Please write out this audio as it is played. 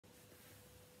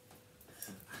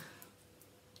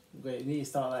Wait, we need to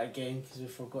start that again because we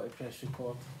forgot to press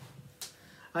record.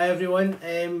 Hi everyone,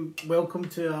 welcome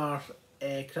to our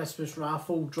Christmas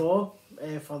raffle draw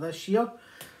for this year.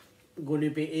 I'm going to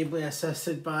be ably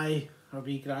assisted by our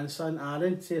wee grandson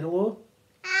Aaron. Say hello.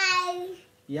 Hi.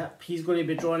 Yep, he's going to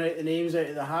be drawing out the names out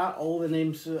of the hat, all the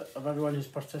names of everyone who's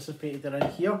participated are in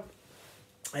here.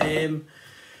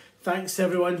 Thanks to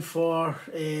everyone for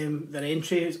their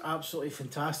entry. It's absolutely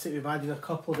fantastic. We've added a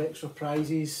couple of extra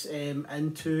prizes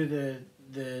into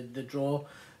the draw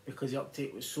because the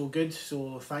uptake was so good.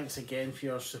 So thanks again for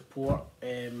your support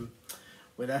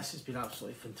with this. It's been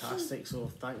absolutely fantastic.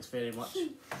 So thanks very much.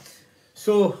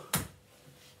 So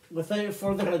without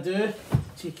further ado,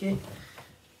 cheeky,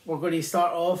 we're going to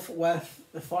start off with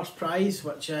the first prize,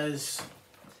 which is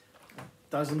a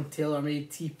dozen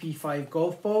tailor-made TP5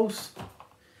 golf balls.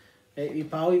 Right, wee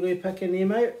pal, you going to pick a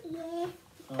name out? Yeah.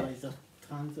 Oh, his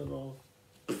hands are all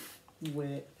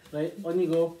wet. Right, on you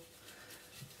go.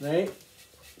 Right,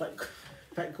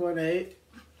 pick one out.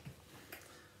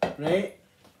 Right,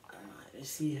 let's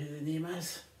see who the name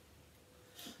is.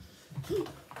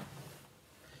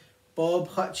 Bob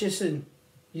Hutchison.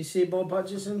 You say Bob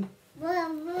Hutchison?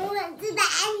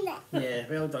 Yeah,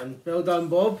 well done. Well done,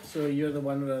 Bob. So you're the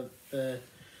winner of the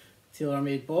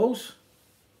tailor-made balls.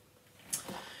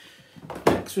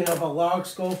 Next we have a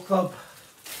Largs Golf Club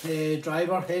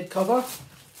driver head cover.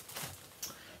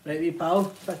 Right, wee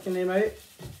pal, pick your name out.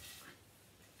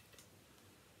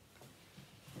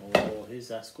 Oh, who's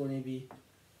this going to be?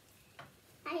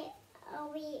 I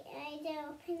open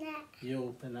it. You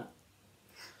open it.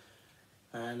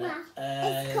 And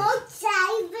It's called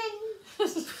Simon.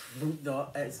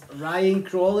 No, it's Ryan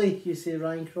Crawley. You say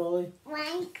Ryan Crawley?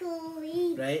 Ryan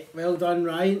Cooley. Right, well done,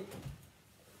 Ryan.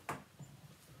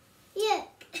 Yuck.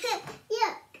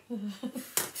 Yuck.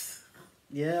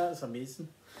 Yeah, that's amazing.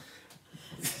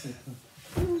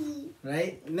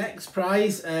 Right, next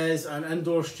prize is an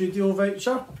indoor studio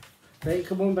voucher. Right,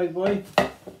 come on, big boy.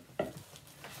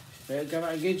 Right, give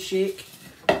it a good shake.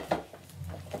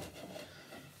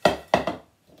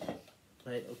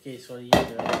 Right, okay, sorry, you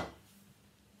do it.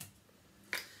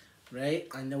 Right,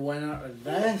 and the winner of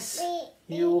this,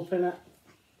 you open it.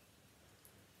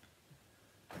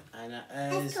 And it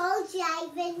It's is... called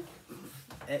Simon.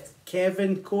 It's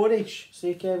Kevin Corish.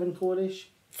 Say Kevin Corish.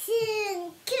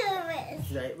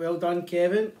 Carrots. Right, well done,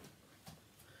 Kevin.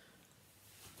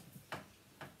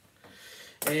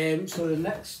 So the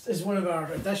next is one of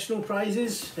our additional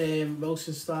prizes,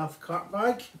 Wilson Staff cart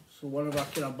bag. So one of our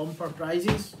kind of bumper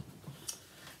prizes.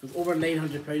 We've over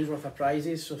 £900 worth of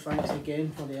prizes, so thanks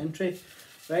again for the entry.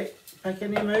 Right, pick a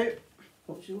name out.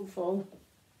 What's your fall?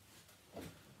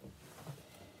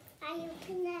 I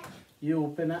open it. You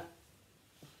open it.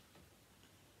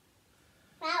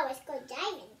 Wow, it's called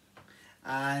Simon.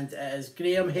 And it is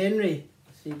Graham Henry.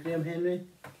 See Graham Henry?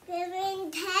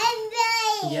 Living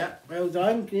Henry. Yeah, well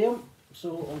done, Graham.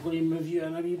 So I'm going to move you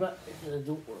in a wee bit because I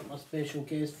don't want my special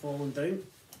guest falling down.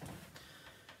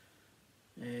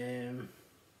 Can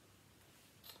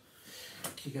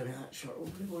you give me that short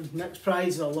one? Next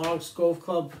prize is a Largs Golf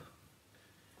Club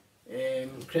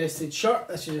crested shirt.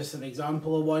 This is just an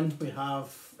example of one. We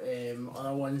have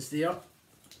other ones there.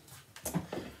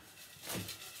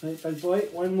 Right, big boy,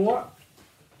 one more.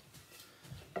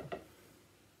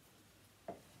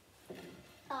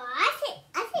 Oh, I think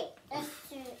that's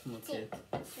Okay.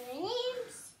 two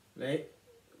names. Right.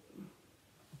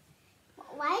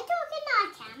 Why are you talking on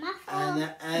camera for? And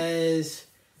it is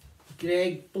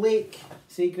Greg Blake.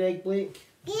 Say Greg Blake.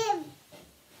 Give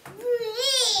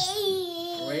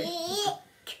Right.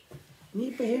 You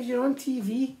need to behave, you're on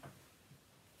TV.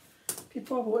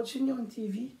 People are watching you on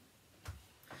TV.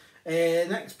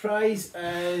 Next prize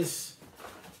is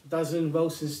a dozen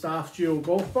Wilson Staff dual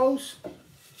golf balls.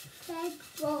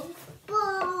 Balls.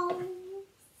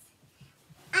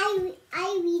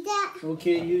 I read it.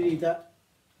 Okay, you read it.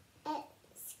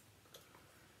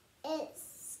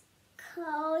 It's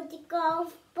called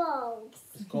golf balls.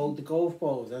 It's called the golf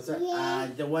balls, is it? Yeah.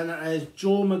 And the winner is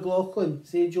Joe McLaughlin.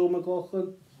 Say Joe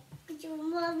McLaughlin.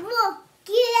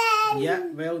 Yeah,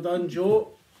 well done,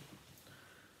 Joe.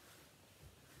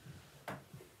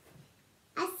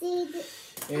 I see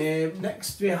it.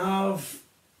 Next we have,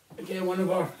 again, one of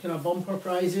our kind of bumper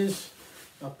prizes,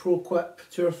 a ProQuip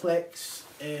Tourflex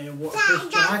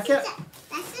waterproof jacket.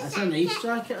 That's a nice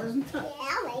jacket, isn't it? Yeah,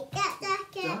 I like that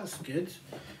jacket. That's good.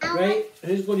 Right,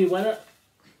 who's going to win it?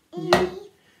 You.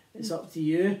 It's up to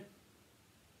you.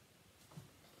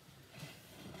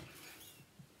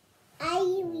 I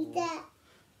read it.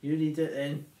 You read it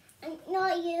then. No,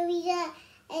 you read it.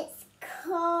 It's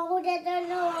cold. I don't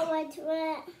know what to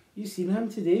wear. You seen him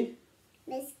today?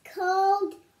 It's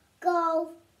cold golf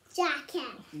jacket.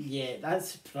 Yeah,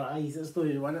 that's a prize. That's not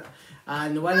who won it.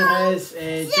 And the winner is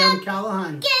Jim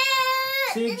Callahan.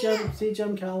 Say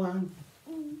Jim Callahan.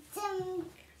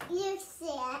 You see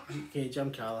it. Okay,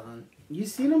 Jim Callahan. You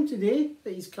seen him today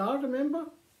at his car, remember?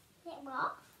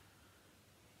 What?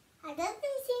 I didn't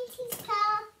see his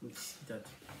car. Yes, he did.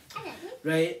 I didn't.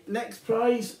 Right, next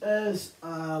prize is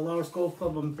a Lars Golf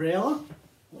Club umbrella,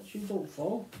 which you don't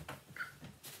fall.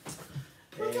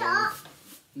 Put it up.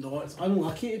 No, it's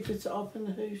unlucky to put it up in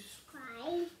the house.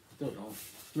 Why? Don't know.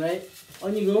 Right,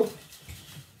 on you go.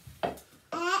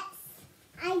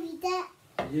 I read it.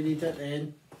 You read it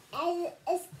then.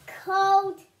 It's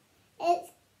cold. It's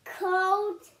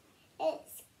cold.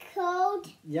 It's cold.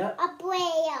 Yeah,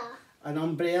 Umbrella. an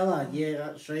umbrella. Yeah,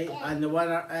 that's right. Yeah. And the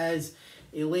winner is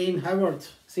Elaine Howard.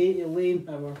 Say Elaine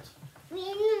Howard.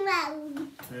 Green road.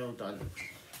 Well done.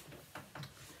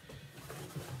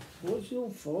 What's your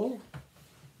fall?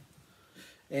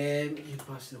 You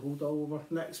pass the hold all over.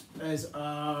 Next is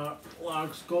a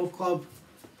Largs Golf Club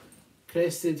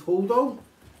crested holdall.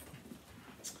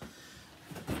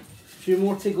 A few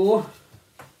more to go.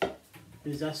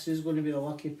 Who's this? Who's going to be the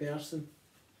lucky person?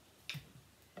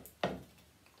 I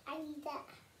read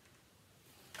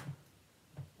it.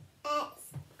 It's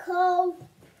cold.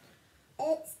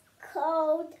 It's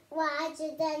cold.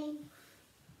 Larger than.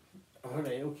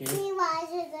 Alright, okay.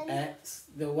 Larger than. It's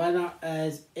the winner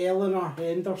is Eleanor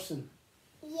Henderson.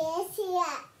 Yes,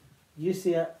 yeah. You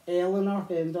say it, Eleanor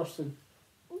Henderson.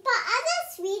 But I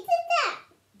just read it.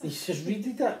 You just read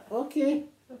it. Okay.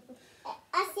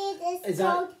 I said it's Is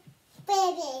that- called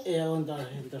baby. Eleanor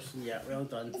Henderson, yeah, well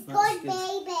done. It's That's called good.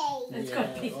 baby. It's Yeah,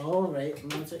 called baby. alright,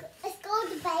 magic. It's called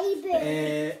baby.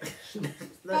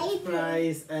 Next Baby.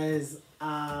 prize is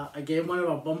again one of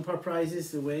our bumper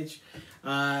prizes, the wedge.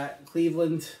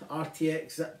 Cleveland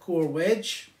RTX Zip Core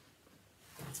wedge.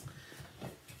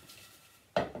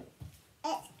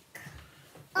 It's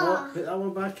Oh, put that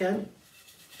one back in.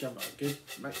 Give it a good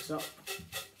mix up.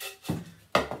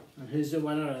 And who's the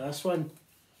winner of this one?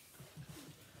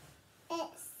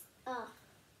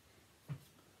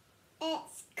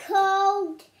 It's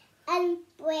cold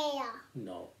umbrella.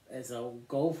 No, it's a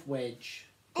golf wedge.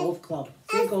 Golf club.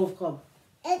 Say golf club.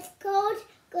 It's called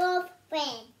golf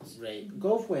bench. Right,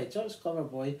 golf wedge. That's clever,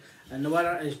 boy. And the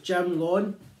winner is Jim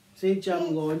Lawn. Say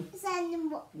Jim Lawn. It's on the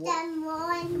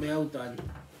one. Well done.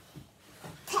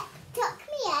 Tuck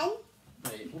me in.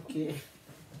 Right, okay.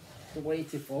 Don't want you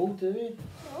to fall, do we?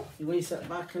 No. You want to sit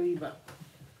back a wee bit.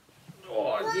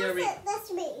 Oh, dear me. Sit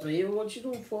this way. Right, I want you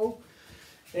don't fall.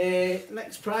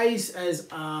 Next prize is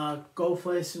a golf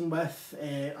lesson with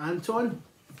Anton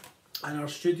in our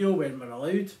studio when we're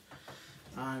allowed.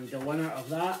 And the winner of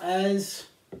that is...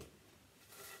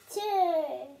 2.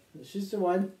 This is the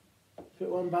one. Put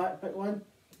one back, pick one.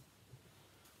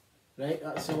 Right,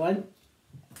 that's the one.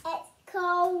 It's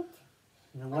cold.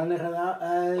 And the winner of that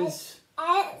is...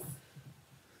 It's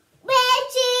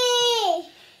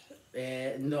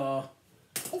Reggie. No,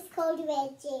 It's called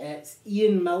Reggie. it's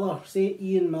Ian Miller. Say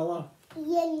Ian Miller.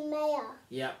 Ian Mayer.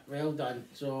 Yeah, well done.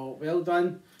 So, well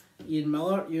done, Ian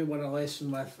Miller. You won a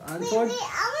lesson with Wait, Anton.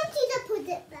 I want you to put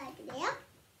it back there.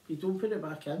 You don't put it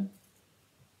back in.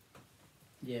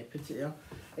 Yeah, put it there.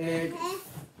 Okay.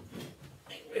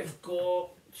 We've got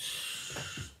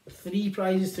 3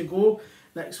 prizes to go.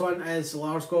 Next one is the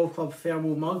Lars Golf Club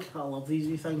thermal mug. I love these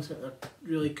wee things, they're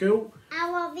really cool. I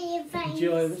will be fine.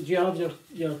 Do you have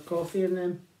your coffee in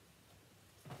them?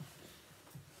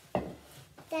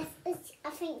 I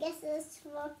think this is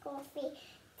for coffee.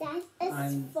 That is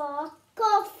And- for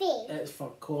coffee. It's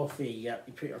for coffee, yep.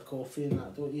 You put your coffee in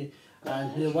that, don't you?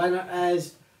 And the winner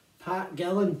is Pat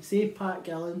Gillen. Say Pat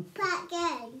Gillen. Back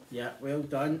in. Yeah, well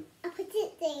done. I put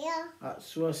it there. That's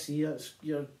so I see.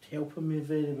 You're helping me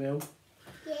very well.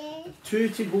 Yeah. 2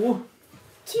 to go.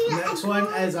 2 Next one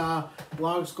is a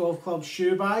Largs Golf Club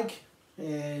shoe bag.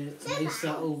 Nice bag.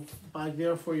 little bag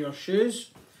there for your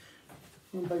shoes.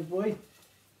 Come on, big boy.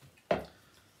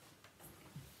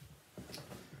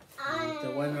 And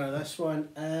the winner of this one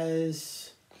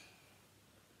is...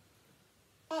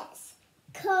 It's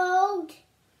cold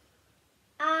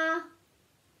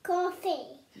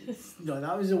coffee. No,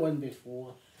 that was the one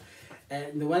before.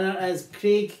 The winner is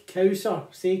Craig Cowser.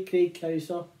 Say Craig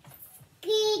Cowser.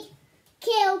 Big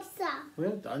kilter.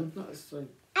 Well done. That's like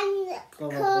And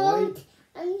clever cold. boy.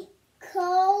 And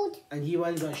cold. And he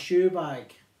wins a shoe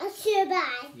bag. A shoe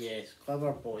bag. Yes,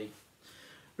 clever boy.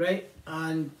 Right,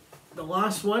 and the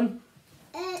last one,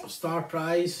 star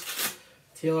prize,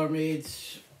 tailor-made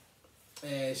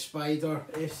Spider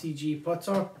FCG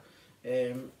putter.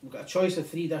 We've got a choice of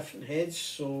 3 different heads,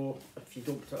 so if you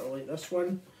don't particularly like this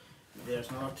one, there's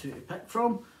another 2 to pick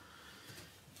from.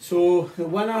 So the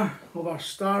winner of our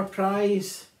star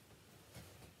prize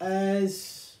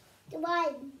is... The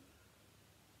one.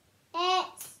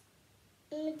 It's...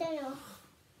 I don't know.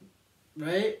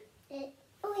 Right?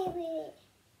 Oh, wait.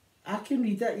 I can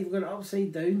read it, you've got it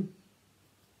upside down.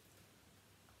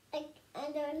 I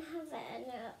don't have it in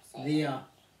the upside. There.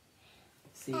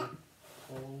 See.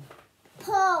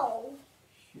 Paul.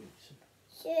 Hewitson.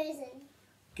 Susan.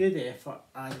 Good effort.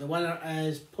 And the winner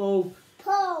is Paul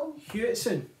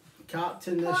Hewitson,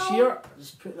 captain this Paul. year.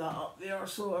 Just put that up there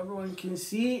so everyone can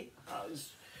see. That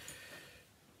was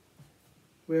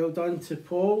well done to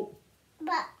Paul.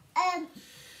 But,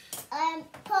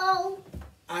 Paul.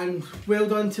 And well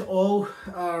done to all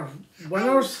our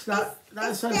winners.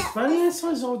 That's us finished.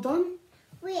 That's all done.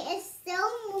 Wait, is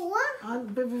still more?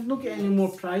 But we've not got any more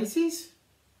prizes.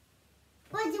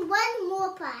 Was there one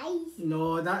more prize?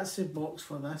 No, that's the box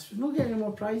for this. We've not got any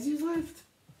more prizes left.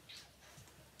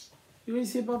 You want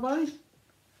to say bye-bye?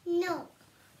 No.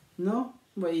 No?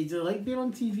 What, you do like being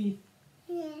on TV?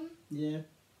 Yeah. Yeah.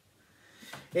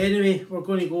 Anyway, we're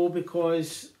going to go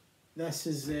because this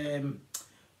is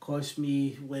cost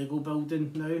me Lego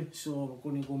building now, so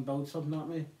we're going to go and build something, aren't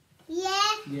we?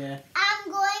 Yeah. Yeah.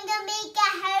 I'm going to make a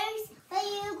house. Are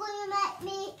you going to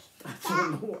make I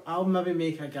don't know. I'll maybe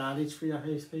make a garage for your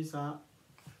house. How's that?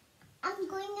 I'm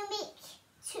going to make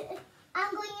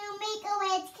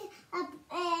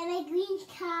a green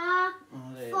car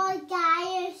Alright. for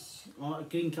garage. Oh, a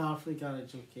green car for the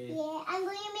garage, okay. Yeah, I'm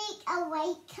going to make a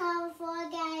white car for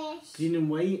garage. Green and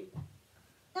white?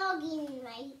 Not green and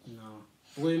white. No.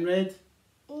 Blue and red?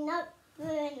 Not blue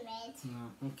and red.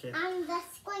 No, okay. I'm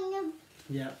just going to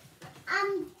Yeah.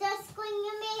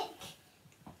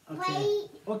 make Okay.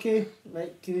 white. Okay,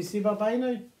 right, can you say bye-bye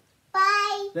now?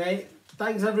 Bye. Right,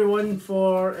 thanks everyone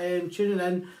for tuning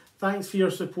in. Thanks for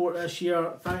your support this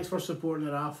year. Thanks for supporting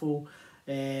the raffle.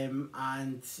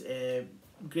 And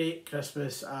great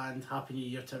Christmas and Happy New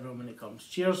Year to everyone when it comes.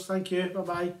 Cheers, thank you,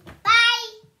 bye-bye. Bye.